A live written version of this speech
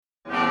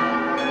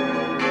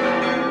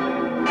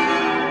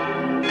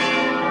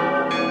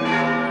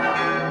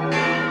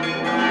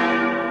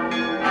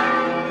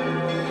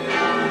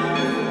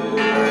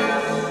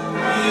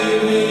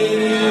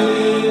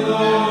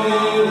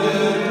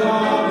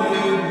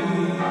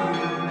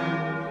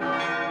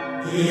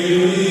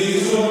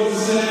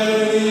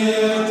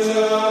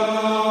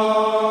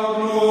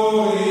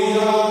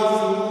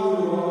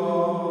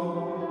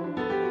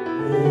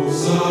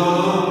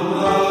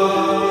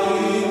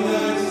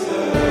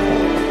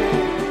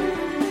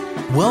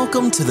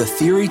Welcome to the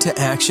Theory to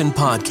Action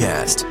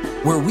podcast,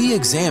 where we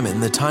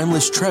examine the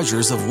timeless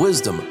treasures of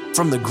wisdom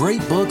from the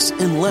great books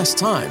in less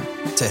time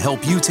to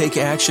help you take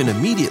action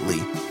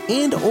immediately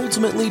and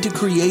ultimately to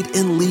create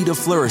and lead a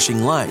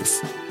flourishing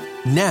life.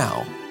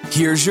 Now,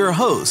 here's your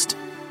host,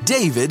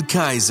 David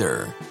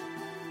Kaiser.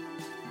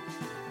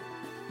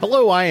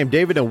 Hello, I am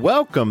David, and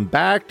welcome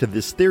back to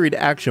this Theory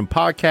to Action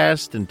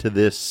podcast and to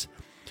this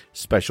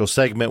special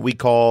segment we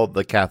call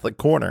the Catholic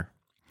Corner.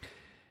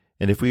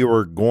 And if we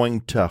were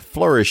going to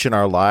flourish in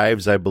our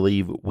lives, I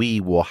believe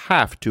we will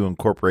have to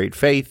incorporate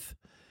faith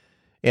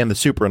and the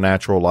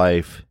supernatural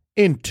life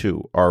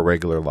into our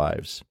regular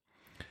lives,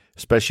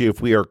 especially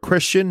if we are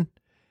Christian,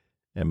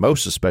 and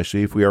most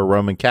especially if we are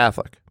Roman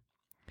Catholic.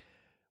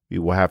 We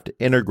will have to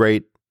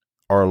integrate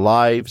our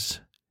lives,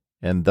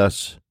 and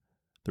thus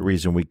the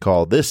reason we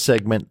call this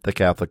segment the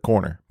Catholic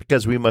Corner,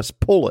 because we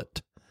must pull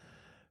it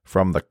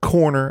from the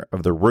corner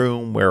of the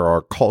room where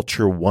our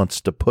culture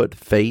wants to put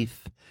faith,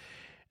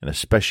 and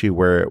especially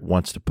where it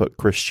wants to put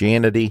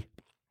Christianity,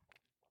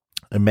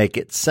 and make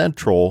it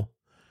central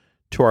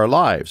to our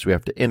lives. We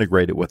have to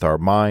integrate it with our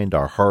mind,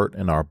 our heart,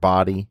 and our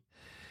body.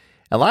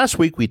 And last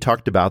week we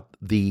talked about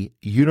the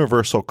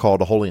universal call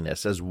to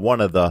holiness as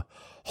one of the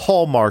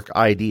hallmark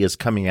ideas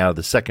coming out of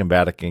the Second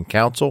Vatican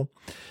Council,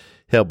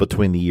 held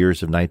between the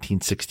years of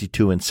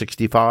 1962 and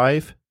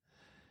 65.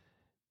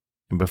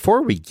 And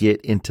before we get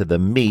into the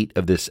meat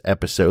of this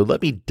episode,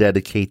 let me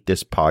dedicate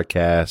this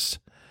podcast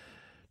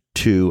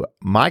to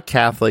my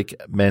Catholic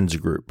men's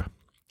group,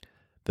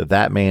 the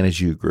That Man Is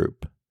You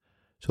group.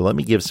 So let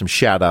me give some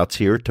shout outs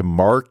here to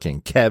Mark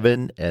and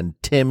Kevin and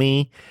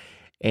Timmy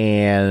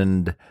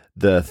and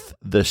the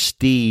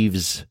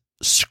Steves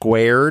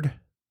squared.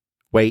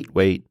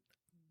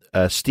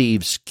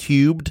 Steves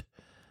cubed.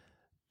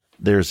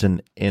 There's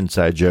an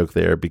inside joke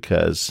there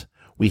because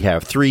we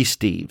have three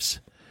Steves.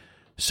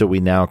 So we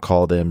now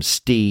call them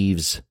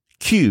Steves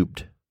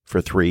cubed for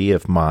three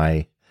if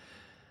my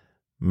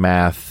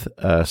math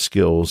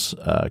skills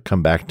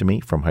come back to me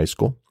from high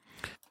school.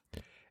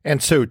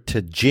 And so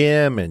to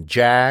Jim and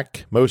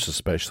Jack, most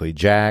especially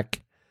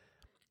Jack,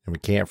 and we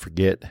can't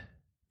forget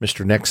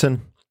Mr.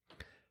 Nixon,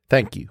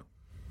 thank you.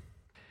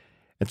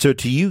 And so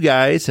to you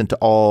guys and to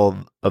all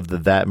of the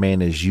That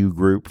Man Is You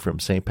group from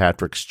St.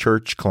 Patrick's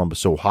Church,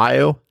 Columbus,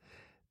 Ohio,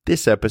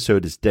 this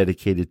episode is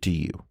dedicated to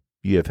you.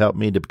 You have helped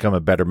me to become a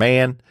better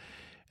man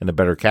and a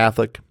better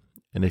Catholic.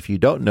 And if you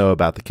don't know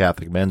about the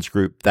Catholic men's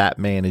group, That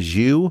Man Is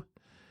You,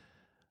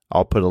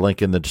 I'll put a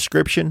link in the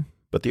description,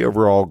 but the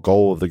overall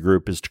goal of the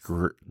group is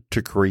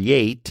to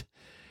create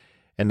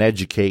and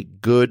educate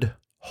good,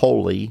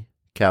 holy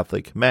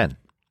Catholic men.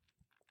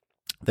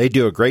 They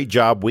do a great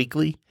job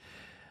weekly.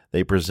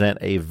 They present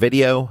a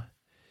video,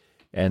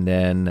 and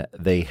then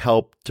they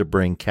help to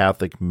bring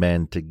Catholic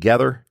men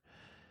together.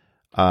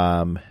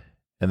 And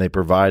they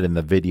provide in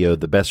the video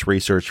the best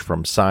research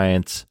from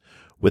science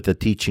with the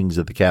teachings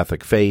of the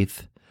Catholic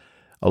faith,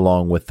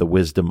 along with the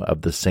wisdom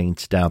of the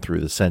saints down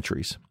through the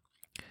centuries.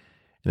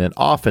 And then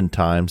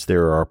oftentimes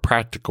there are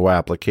practical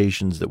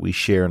applications that we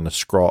share in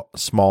a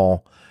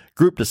small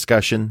group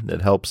discussion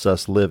that helps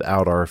us live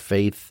out our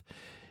faith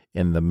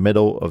in the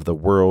middle of the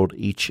world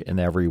each and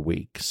every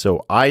week.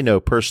 So I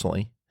know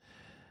personally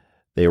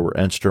they were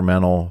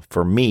instrumental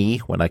for me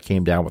when I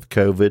came down with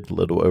COVID a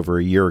little over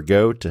a year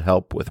ago to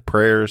help with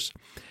prayers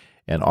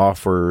and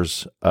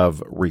offers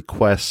of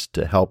requests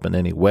to help in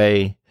any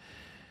way,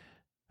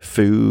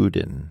 food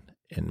and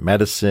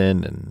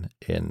medicine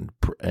and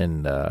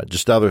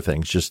just other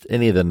things, just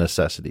any of the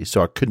necessities.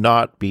 So I could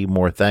not be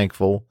more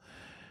thankful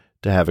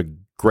to have a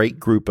great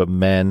group of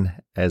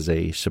men as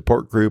a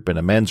support group and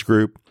a men's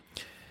group.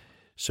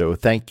 So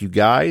thank you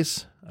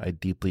guys. I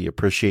deeply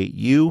appreciate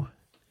you.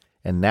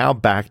 And now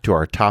back to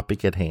our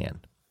topic at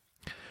hand.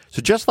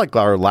 So just like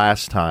our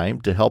last time,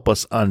 to help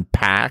us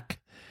unpack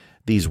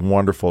these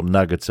wonderful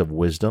nuggets of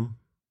wisdom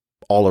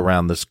all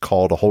around this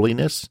call to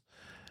holiness,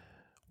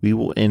 we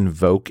will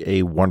invoke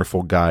a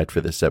wonderful guide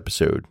for this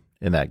episode.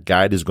 And that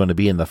guide is going to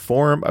be in the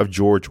form of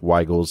George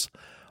Weigel's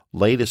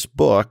latest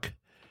book,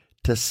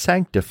 To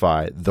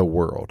Sanctify the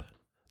World,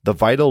 The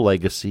Vital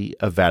Legacy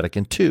of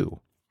Vatican II.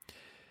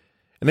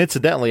 And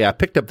incidentally, I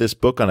picked up this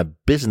book on a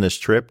business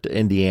trip to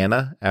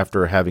Indiana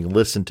after having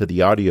listened to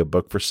the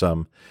audiobook for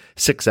some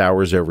 6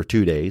 hours over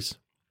 2 days.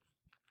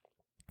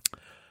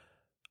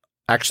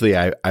 Actually,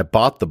 I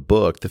bought the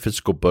book, the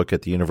physical book,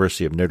 at the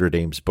University of Notre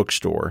Dame's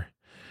bookstore,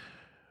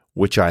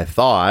 which I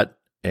thought,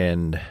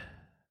 and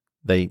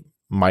they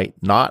might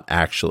not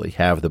actually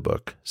have the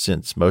book,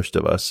 since most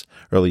of us,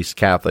 or at least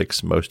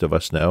Catholics, most of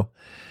us know,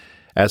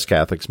 as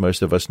Catholics,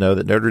 most of us know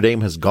that Notre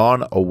Dame has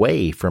gone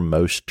away from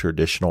most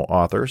traditional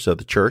authors of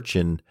the church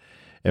and,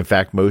 in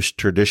fact, most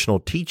traditional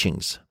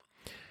teachings.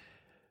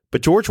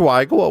 But George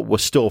Weigel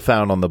was still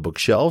found on the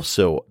bookshelf,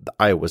 so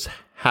I was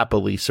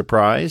happily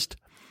surprised,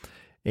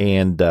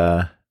 and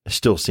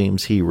still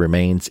seems he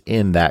remains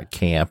in that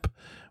camp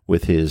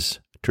with his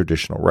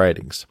traditional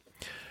writings.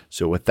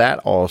 So with that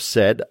all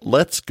said,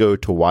 let's go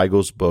to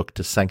Weigel's book,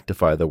 To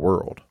Sanctify the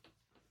World.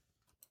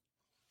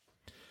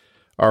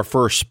 Our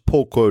first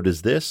pull quote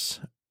is this: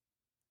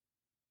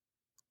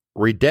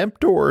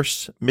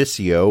 Redemptoris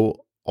Missio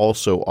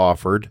also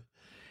offered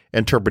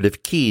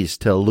interpretive keys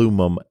to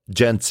Lumen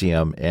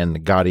Gentium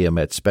and Gaudium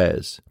et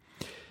Spes.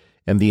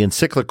 And the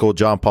encyclical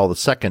John Paul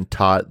II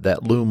taught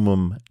that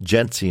Lumen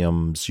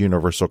Gentium's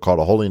universal call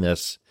to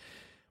holiness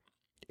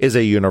is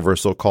a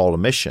universal call to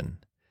mission.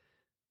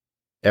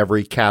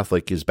 Every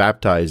Catholic is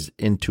baptized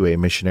into a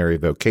missionary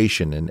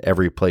vocation, and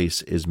every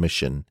place is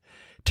mission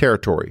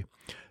territory.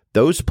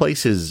 Those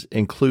places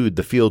include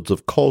the fields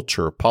of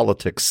culture,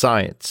 politics,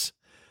 science,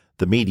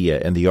 the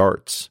media, and the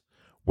arts,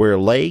 where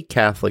lay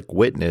Catholic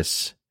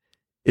witness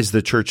is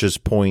the Church's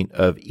point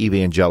of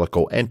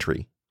evangelical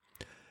entry.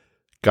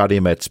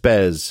 Gaudium et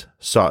Spes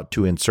sought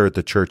to insert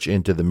the Church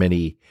into the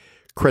many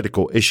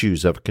critical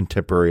issues of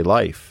contemporary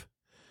life.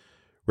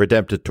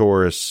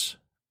 Redemptoris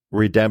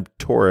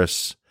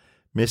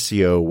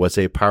Missio was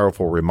a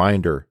powerful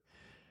reminder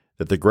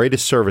that the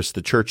greatest service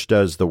the Church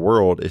does the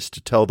world is to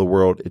tell the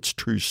world its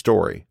true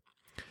story,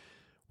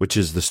 which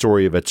is the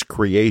story of its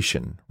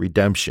creation,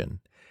 redemption,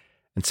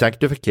 and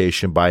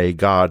sanctification by a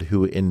God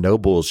who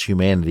ennobles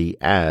humanity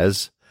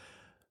as,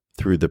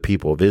 through the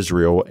people of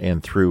Israel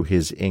and through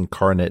his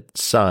incarnate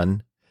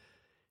Son,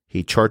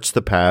 he charts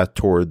the path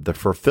toward the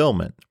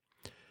fulfillment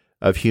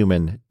of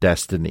human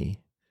destiny,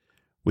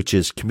 which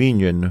is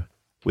communion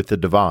with the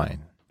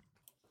divine.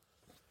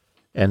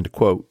 End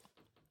quote.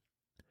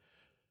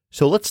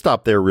 So let's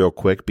stop there real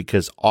quick,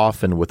 because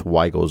often with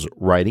Weigel's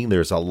writing,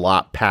 there's a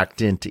lot packed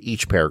into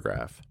each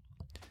paragraph.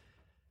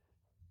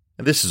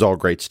 And this is all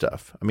great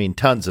stuff. I mean,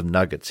 tons of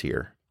nuggets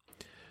here.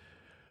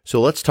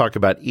 So let's talk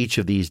about each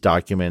of these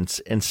documents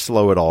and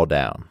slow it all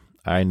down.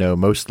 I know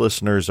most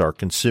listeners are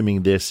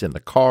consuming this in the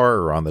car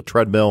or on the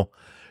treadmill,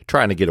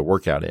 trying to get a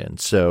workout in.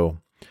 So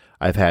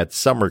I've had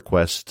some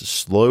requests to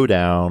slow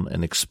down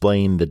and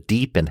explain the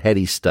deep and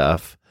heady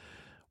stuff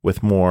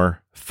with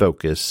more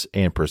focus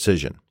and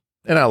precision.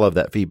 And I love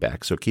that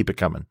feedback, so keep it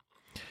coming.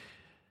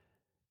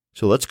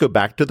 So let's go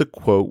back to the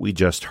quote we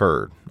just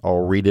heard.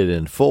 I'll read it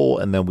in full,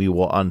 and then we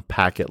will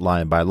unpack it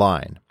line by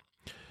line.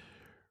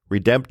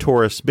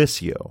 Redemptoris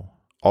Missio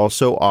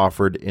also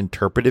offered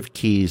interpretive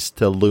keys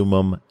to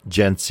Lumen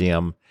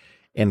Gentium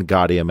and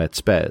Gaudium et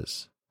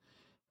Spes.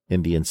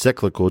 In the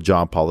encyclical,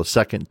 John Paul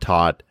II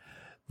taught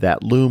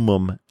that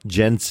Lumen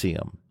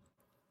Gentium,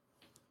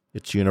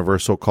 its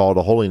universal call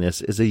to holiness,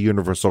 is a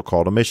universal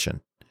call to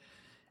mission.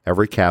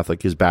 Every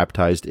Catholic is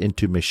baptized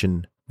into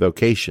mission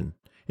vocation,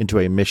 into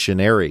a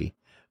missionary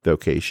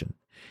vocation,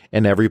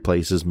 and every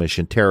place is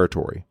mission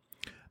territory.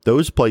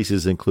 Those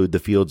places include the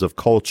fields of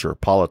culture,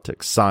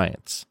 politics,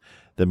 science,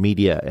 the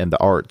media, and the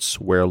arts,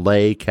 where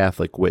lay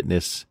Catholic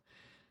witness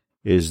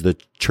is the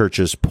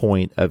Church's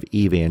point of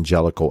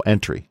evangelical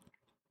entry.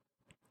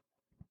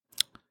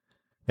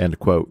 End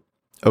quote.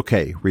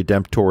 Okay,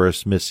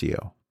 Redemptoris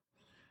Missio.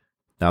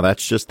 Now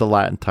that's just the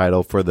Latin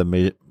title for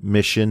the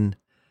mission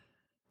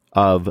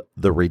of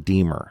the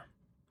Redeemer.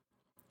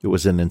 It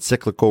was an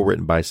encyclical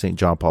written by St.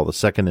 John Paul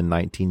II in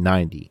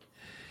 1990.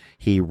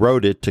 He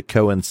wrote it to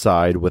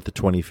coincide with the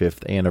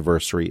 25th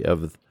anniversary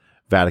of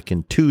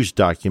Vatican II's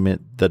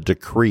document, the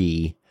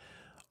Decree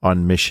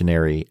on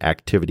Missionary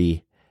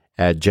Activity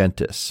Ad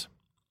Gentes.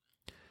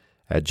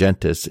 Ad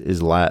Gentes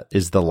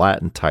is the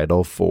Latin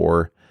title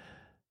for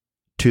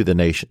To the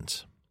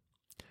Nations.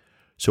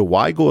 So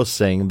Weigel is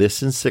saying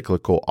this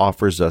encyclical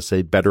offers us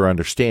a better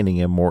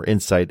understanding and more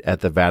insight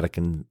at the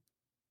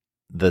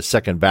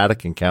Second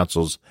Vatican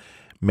Council's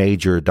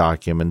major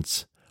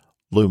documents,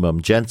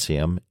 Lumen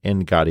Gentium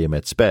and Gaudium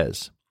et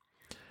Spes.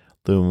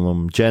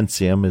 Lumen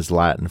Gentium is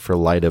Latin for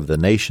light of the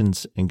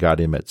nations, and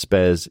Gaudium et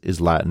Spes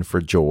is Latin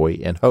for joy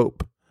and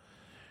hope.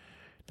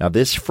 Now,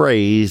 this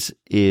phrase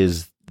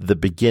is the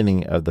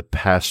beginning of the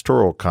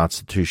Pastoral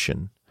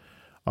Constitution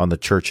on the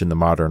Church in the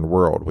Modern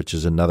World, which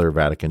is another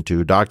Vatican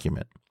II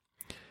document.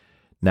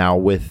 Now,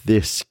 with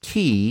this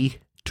key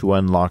to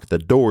unlock the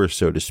door,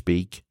 so to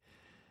speak,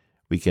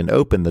 we can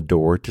open the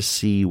door to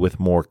see with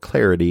more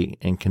clarity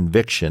and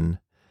conviction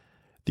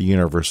the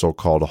universal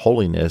call to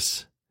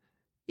holiness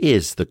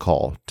is the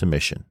call to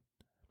mission.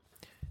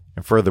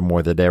 And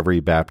furthermore, that every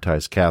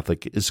baptized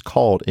Catholic is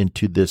called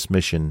into this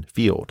mission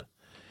field.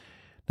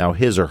 Now,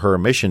 his or her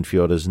mission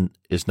field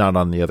is not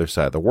on the other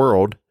side of the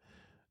world,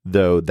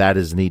 though that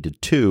is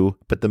needed too,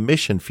 but the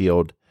mission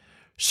field,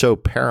 so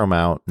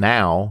paramount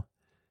now,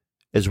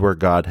 is where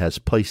God has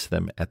placed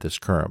them at this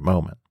current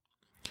moment.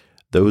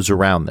 Those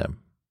around them.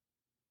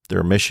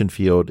 Their mission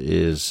field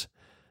is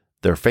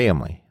their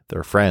family,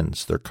 their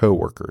friends, their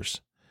co-workers.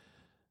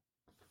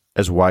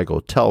 As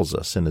Weigel tells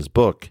us in his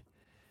book,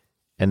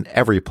 and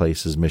every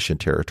place is mission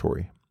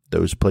territory.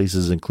 Those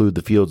places include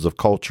the fields of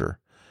culture,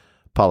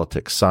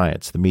 politics,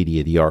 science, the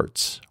media, the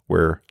arts,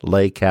 where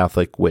lay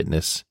Catholic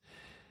witness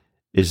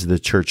is the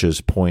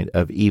Church's point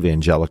of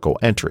evangelical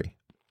entry.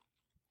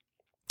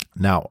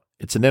 Now,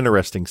 it's an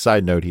interesting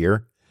side note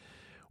here,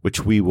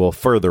 which we will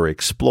further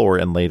explore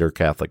in later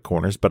Catholic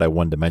Corners, but I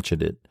wanted to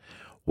mention it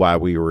while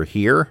we were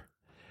here.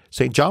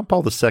 St. John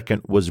Paul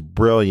II was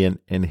brilliant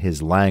in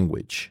his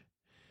language,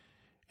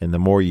 And the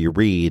more you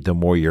read, the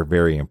more you're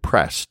very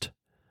impressed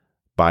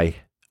by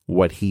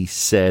what he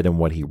said and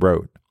what he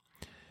wrote.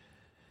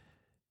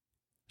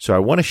 So I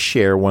want to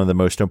share one of the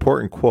most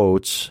important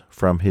quotes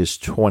from his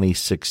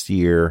 26th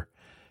year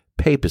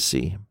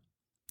papacy.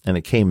 And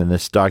it came in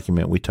this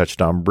document we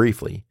touched on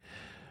briefly.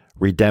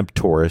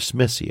 Redemptoris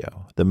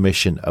Missio, the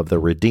mission of the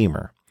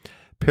Redeemer.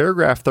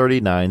 Paragraph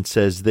 39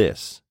 says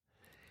this: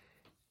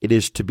 "It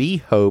is to be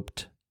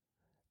hoped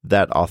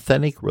that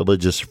authentic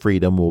religious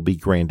freedom will be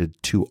granted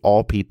to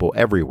all people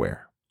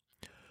everywhere.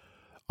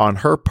 On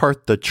her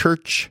part, the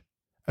Church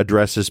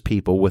addresses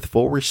people with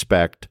full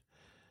respect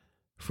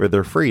for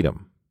their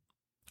freedom.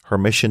 Her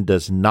mission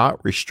does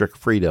not restrict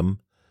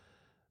freedom,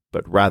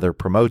 but rather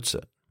promotes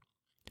it.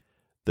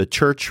 The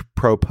Church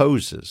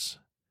proposes.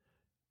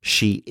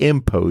 She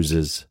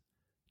imposes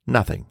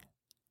nothing.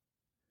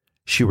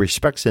 She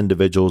respects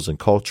individuals and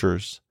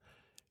cultures.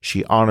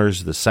 She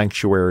honors the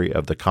sanctuary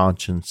of the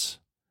conscience.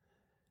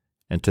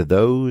 And to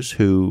those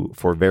who,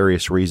 for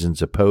various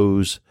reasons,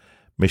 oppose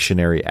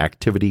missionary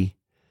activity,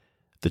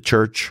 the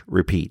Church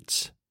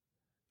repeats,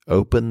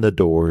 'Open the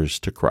doors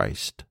to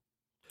Christ.'"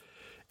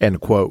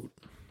 End quote.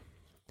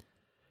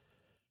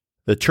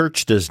 The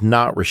Church does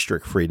not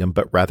restrict freedom,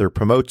 but rather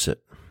promotes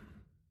it.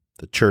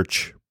 The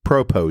Church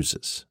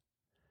proposes.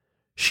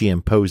 She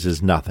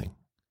imposes nothing.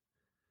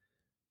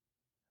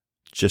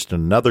 Just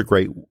another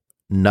great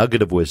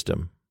nugget of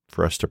wisdom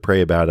for us to pray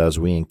about as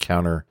we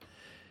encounter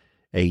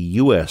a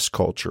U.S.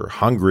 culture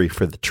hungry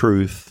for the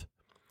truth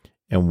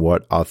and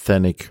what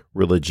authentic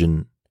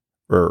religion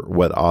or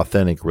what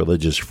authentic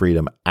religious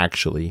freedom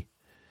actually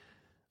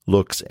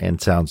looks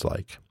and sounds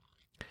like.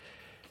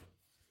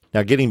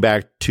 Now, getting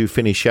back to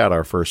finish out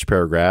our first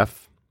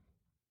paragraph,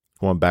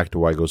 going back to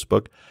Weigel's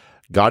book,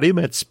 Gaudium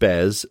et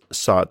Spes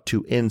sought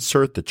to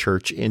insert the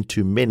Church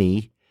into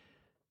the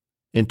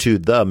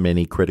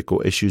many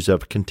critical issues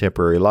of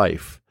contemporary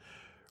life.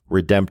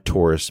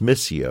 Redemptoris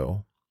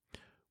Missio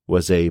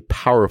was a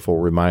powerful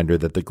reminder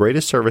that the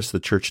greatest service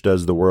the Church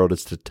does the world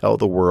is to tell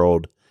the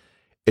world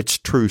its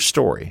true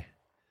story,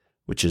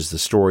 which is the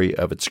story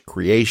of its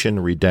creation,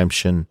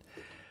 redemption,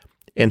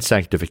 and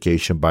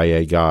sanctification by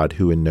a God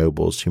who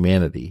ennobles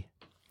humanity,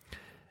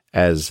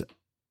 as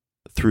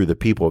through the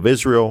people of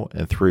Israel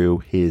and through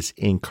his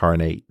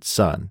incarnate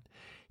Son.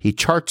 He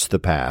charts the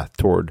path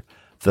toward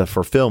the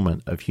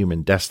fulfillment of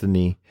human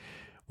destiny,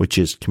 which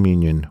is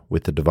communion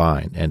with the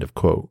divine. End of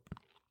quote.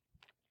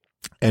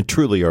 And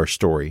truly our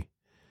story,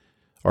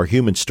 our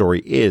human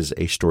story, is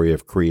a story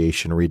of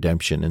creation,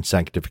 redemption, and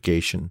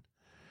sanctification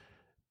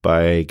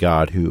by a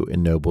God who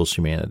ennobles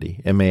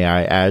humanity. And may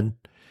I add,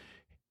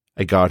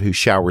 a God who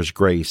showers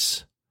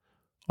grace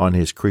on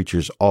his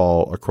creatures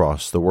all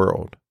across the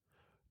world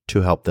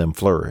to help them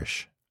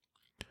flourish,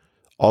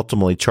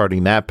 ultimately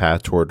charting that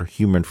path toward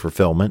human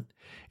fulfillment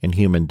and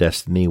human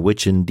destiny,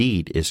 which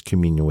indeed is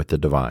communion with the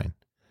divine.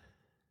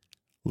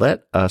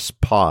 Let us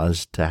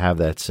pause to have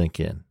that sink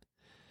in,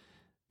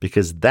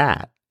 because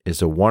that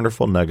is a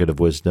wonderful nugget of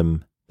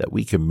wisdom that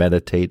we can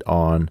meditate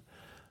on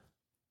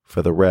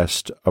for the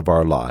rest of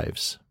our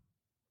lives.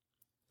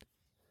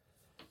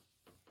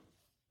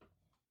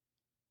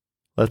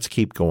 Let's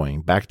keep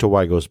going. Back to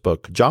Weigel's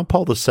book. John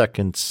Paul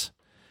II's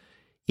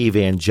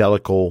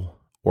evangelical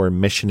or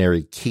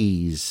missionary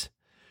keys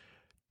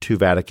to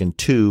Vatican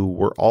II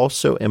were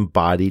also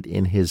embodied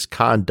in his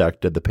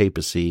conduct of the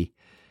papacy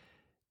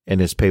and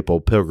his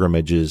papal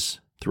pilgrimages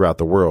throughout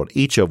the world,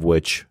 each of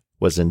which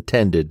was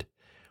intended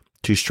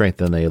to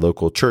strengthen a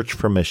local church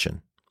for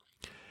mission.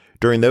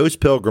 During those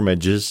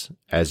pilgrimages,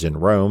 as in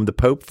Rome, the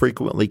Pope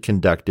frequently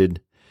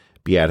conducted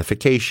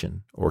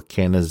beatification or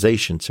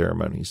canonization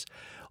ceremonies,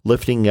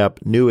 lifting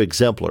up new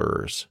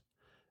exemplars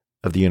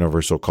of the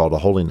universal call to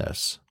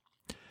holiness.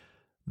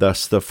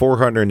 Thus, the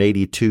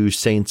 482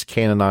 saints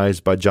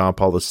canonized by John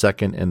Paul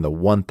II and the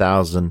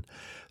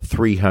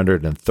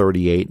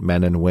 1,338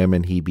 men and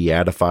women he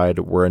beatified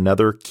were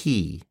another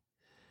key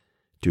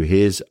to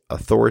his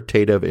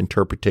authoritative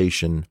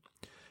interpretation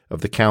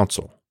of the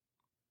council.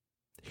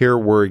 Here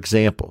were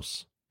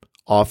examples,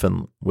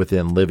 often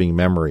within living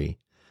memory,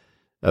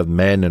 of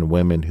men and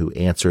women who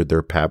answered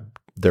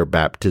their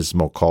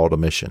baptismal call to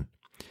mission,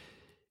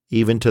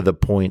 even to the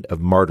point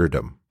of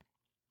martyrdom.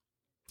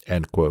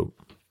 End quote.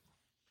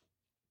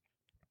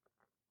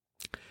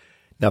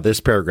 Now,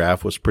 this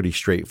paragraph was pretty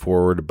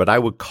straightforward, but I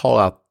would call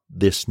out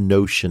this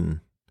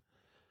notion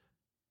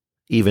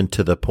even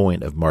to the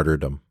point of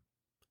martyrdom.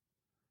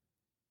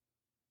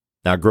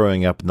 Now,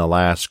 growing up in the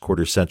last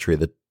quarter century,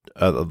 the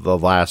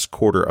last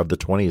quarter of the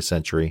 20th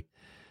century,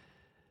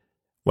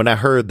 when I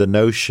heard the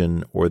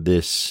notion or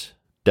this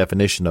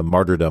definition of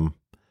martyrdom,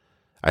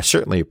 I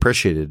certainly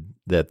appreciated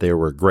that there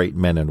were great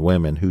men and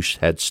women who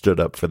had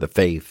stood up for the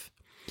faith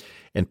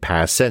in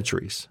past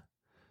centuries,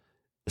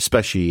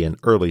 especially in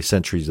early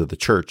centuries of the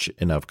church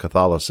and of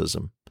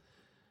Catholicism.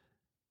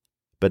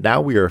 But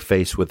now we are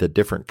faced with a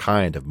different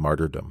kind of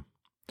martyrdom,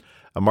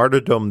 a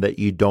martyrdom that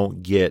you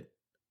don't get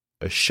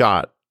a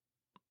shot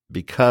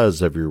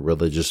because of your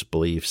religious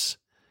beliefs.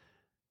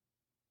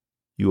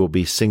 You will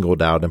be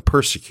singled out and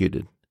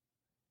persecuted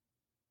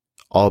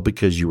all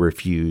because you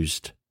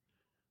refused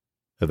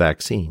a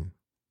vaccine.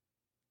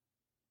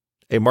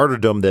 A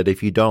martyrdom that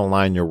if you don't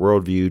align your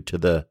worldview to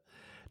the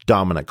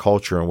dominant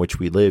culture in which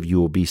we live, you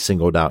will be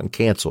singled out and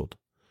canceled.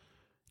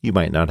 You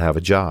might not have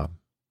a job.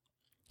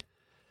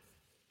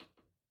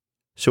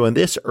 So in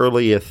this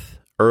early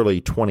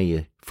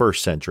 21st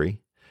century,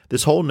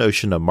 this whole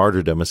notion of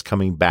martyrdom is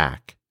coming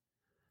back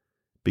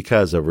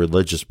because of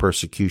religious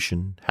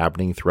persecution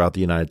happening throughout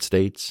the United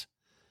States.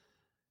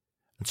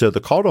 And so the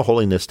call to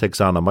holiness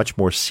takes on a much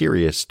more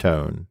serious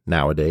tone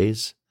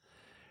nowadays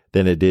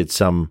than it did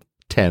some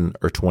 10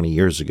 or 20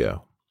 years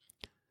ago.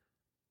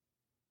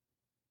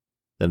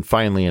 Then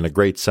finally, in a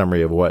great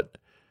summary of what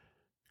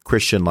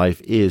Christian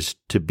life is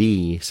to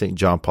be, St.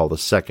 John Paul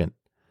II,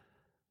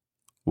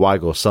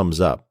 Weigel sums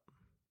up,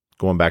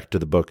 going back to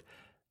the book,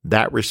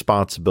 that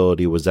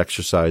responsibility was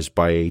exercised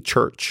by a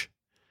church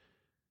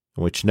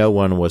in which no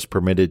one was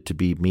permitted to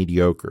be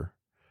mediocre.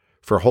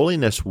 For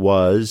holiness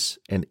was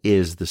and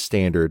is the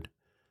standard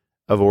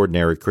of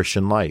ordinary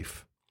Christian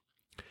life.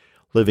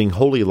 Living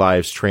holy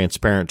lives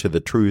transparent to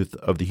the truth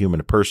of the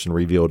human person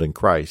revealed in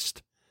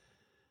Christ.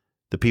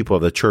 The people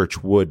of the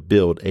church would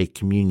build a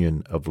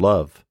communion of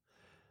love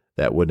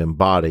that would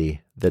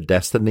embody the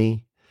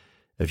destiny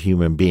of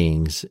human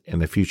beings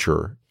and the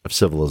future of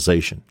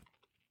civilization.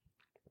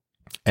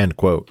 End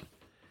quote.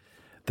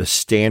 The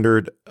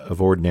standard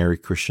of ordinary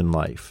Christian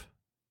life.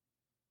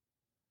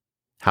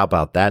 How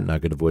about that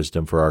nugget of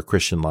wisdom for our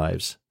Christian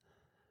lives?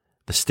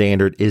 The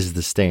standard is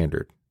the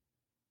standard.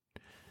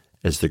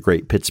 As the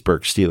great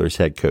Pittsburgh Steelers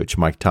head coach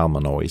Mike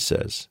Tomlin always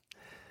says,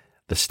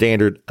 the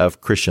standard of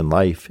Christian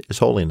life is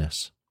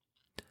holiness.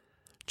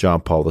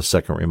 John Paul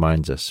II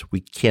reminds us,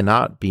 we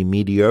cannot be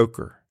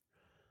mediocre.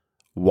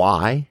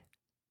 Why?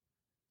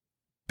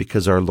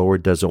 Because our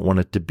Lord doesn't want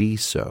it to be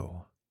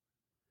so.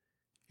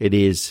 It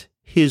is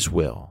His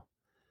will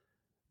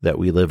that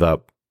we live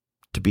up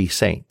to be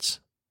saints,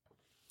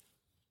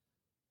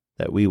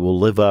 that we will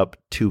live up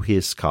to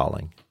His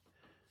calling,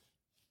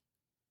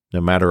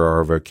 no matter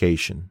our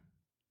vocation,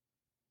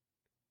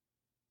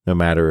 no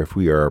matter if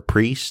we are a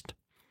priest,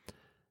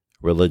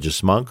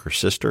 religious monk or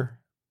sister,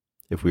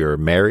 if we are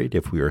married,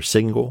 if we are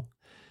single,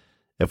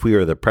 if we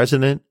are the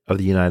President of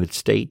the United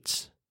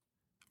States,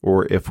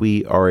 or if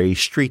we are a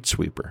street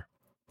sweeper,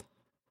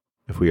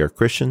 if we are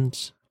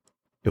Christians,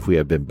 if we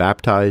have been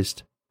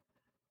baptized,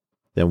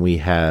 then we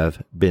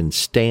have been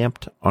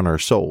stamped on our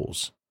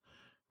souls.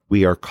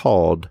 We are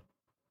called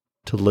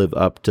to live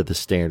up to the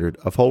standard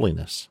of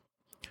holiness.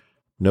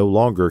 No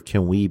longer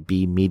can we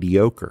be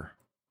mediocre.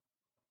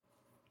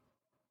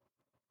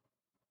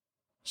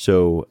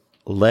 So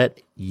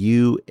let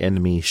you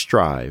and me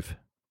strive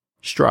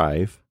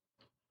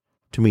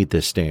to meet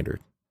this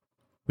standard.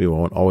 We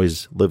won't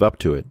always live up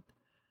to it,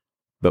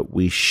 but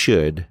we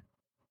should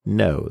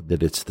know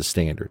that it's the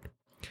standard.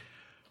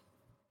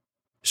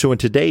 So in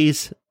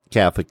today's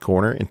Catholic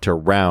Corner, and to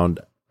round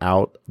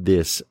out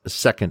this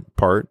second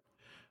part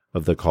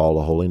of the call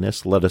to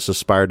holiness, let us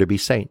aspire to be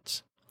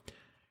saints,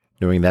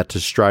 knowing that to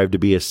strive to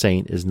be a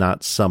saint is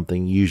not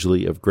something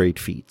usually of great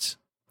feats,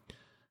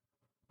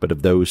 but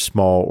of those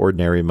small,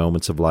 ordinary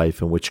moments of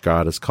life in which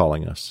God is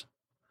calling us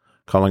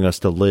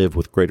to live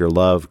with greater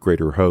love,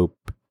 greater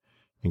hope,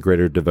 and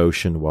greater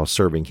devotion while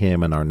serving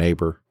Him and our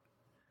neighbor.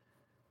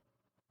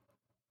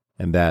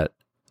 And that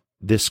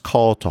this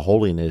call to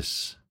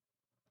holiness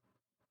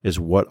is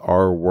what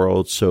our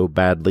world so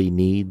badly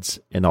needs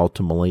and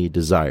ultimately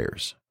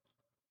desires.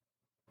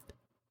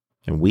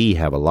 And we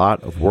have a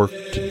lot of work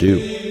to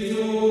do.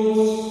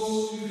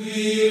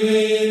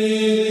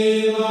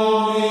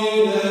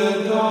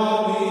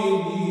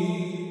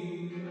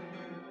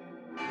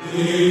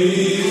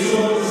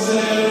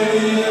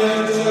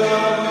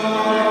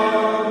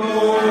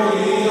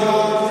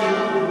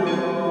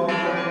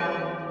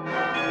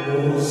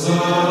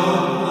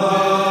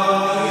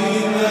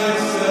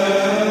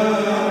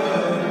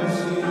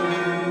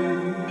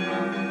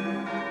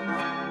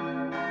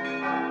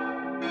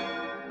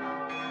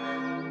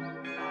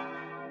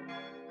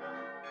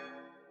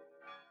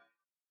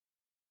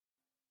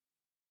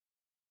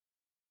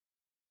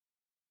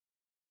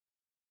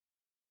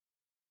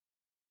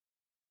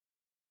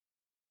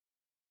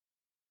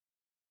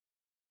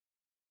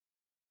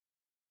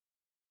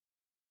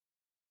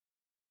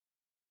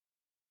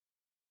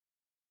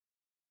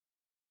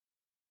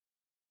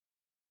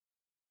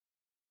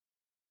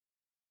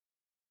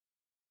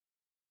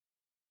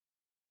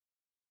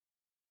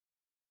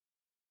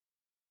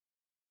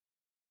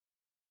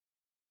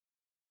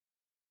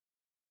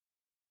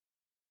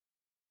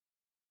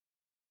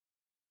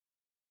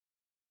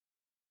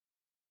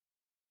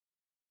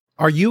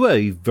 Are you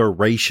a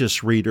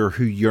voracious reader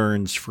who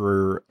yearns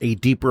for a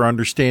deeper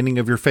understanding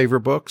of your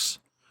favorite books?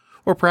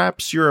 Or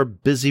perhaps you're a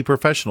busy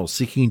professional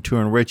seeking to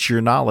enrich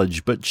your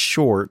knowledge but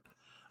short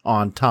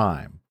on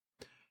time.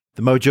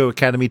 The Mojo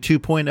Academy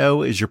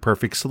 2.0 is your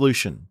perfect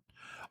solution.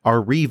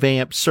 Our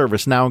revamped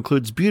service now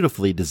includes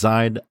beautifully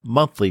designed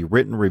monthly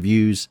written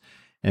reviews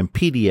and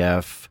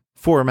PDF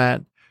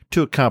format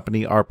to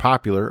accompany our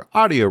popular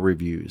audio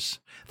reviews.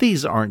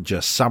 These aren't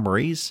just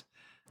summaries.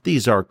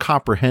 These are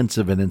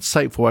comprehensive and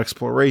insightful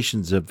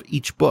explorations of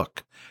each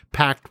book,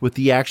 packed with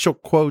the actual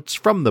quotes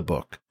from the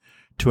book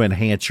to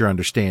enhance your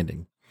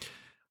understanding.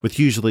 With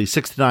usually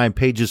 69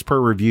 pages per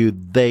review,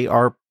 they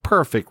are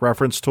perfect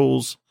reference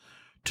tools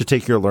to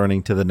take your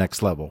learning to the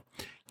next level.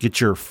 Get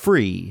your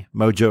free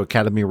Mojo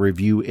Academy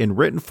review in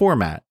written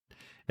format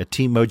at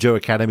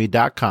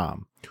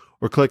teammojoacademy.com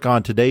or click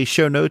on today's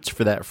show notes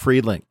for that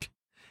free link.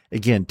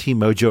 Again,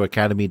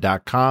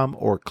 teammojoacademy.com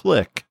or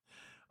click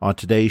on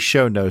today's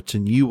show notes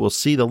and you will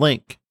see the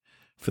link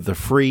for the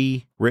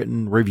free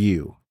written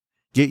review.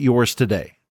 Get yours today.